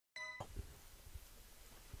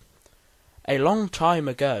A long time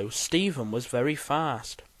ago, Stephen was very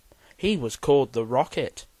fast. He was called the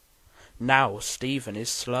Rocket. Now Stephen is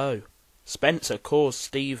slow. Spencer calls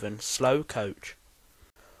Stephen Slow Coach.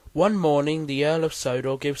 One morning the Earl of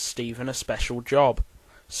Sodor gives Stephen a special job.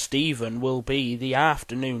 Stephen will be the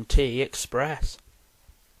afternoon tea express.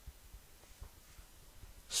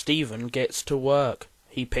 Stephen gets to work.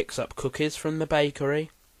 He picks up cookies from the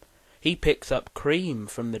bakery. He picks up cream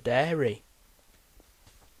from the dairy.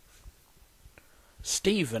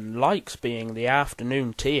 Stephen likes being the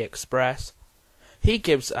afternoon tea express. He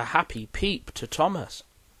gives a happy peep to Thomas.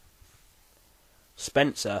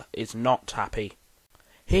 Spencer is not happy.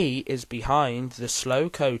 He is behind the slow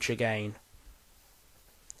coach again.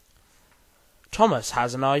 Thomas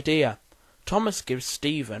has an idea. Thomas gives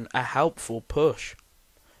Stephen a helpful push.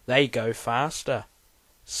 They go faster.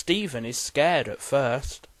 Stephen is scared at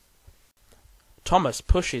first. Thomas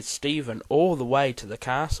pushes Stephen all the way to the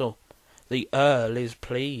castle. The Earl is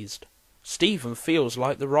pleased. Stephen feels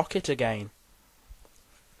like the Rocket again.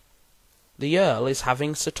 The Earl is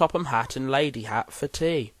having Sir Topham Hatt and Lady Hat for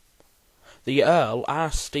tea. The Earl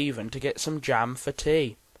asks Stephen to get some jam for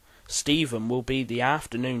tea. Stephen will be the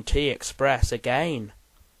afternoon tea express again.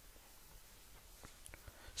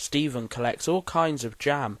 Stephen collects all kinds of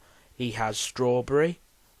jam. He has strawberry,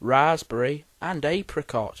 raspberry, and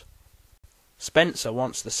apricot. Spencer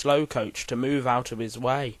wants the slow coach to move out of his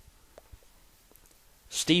way.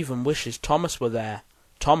 Stephen wishes Thomas were there.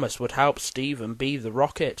 Thomas would help Stephen be the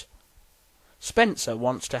Rocket. Spencer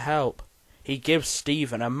wants to help. He gives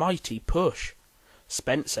Stephen a mighty push.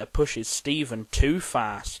 Spencer pushes Stephen too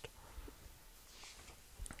fast.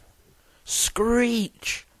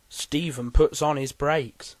 Screech! Stephen puts on his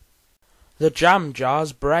brakes. The jam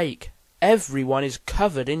jars break. Everyone is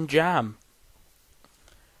covered in jam.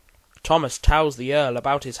 Thomas tells the Earl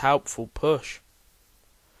about his helpful push.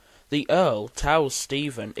 The Earl tells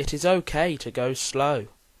Stephen it is okay to go slow.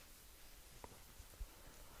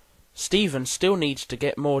 Stephen still needs to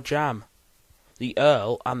get more jam. The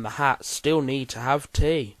Earl and the Hat still need to have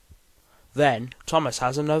tea. Then Thomas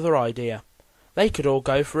has another idea. They could all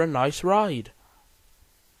go for a nice ride.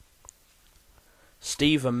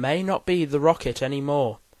 Stephen may not be the Rocket any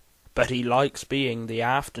more, but he likes being the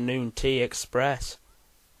afternoon tea express.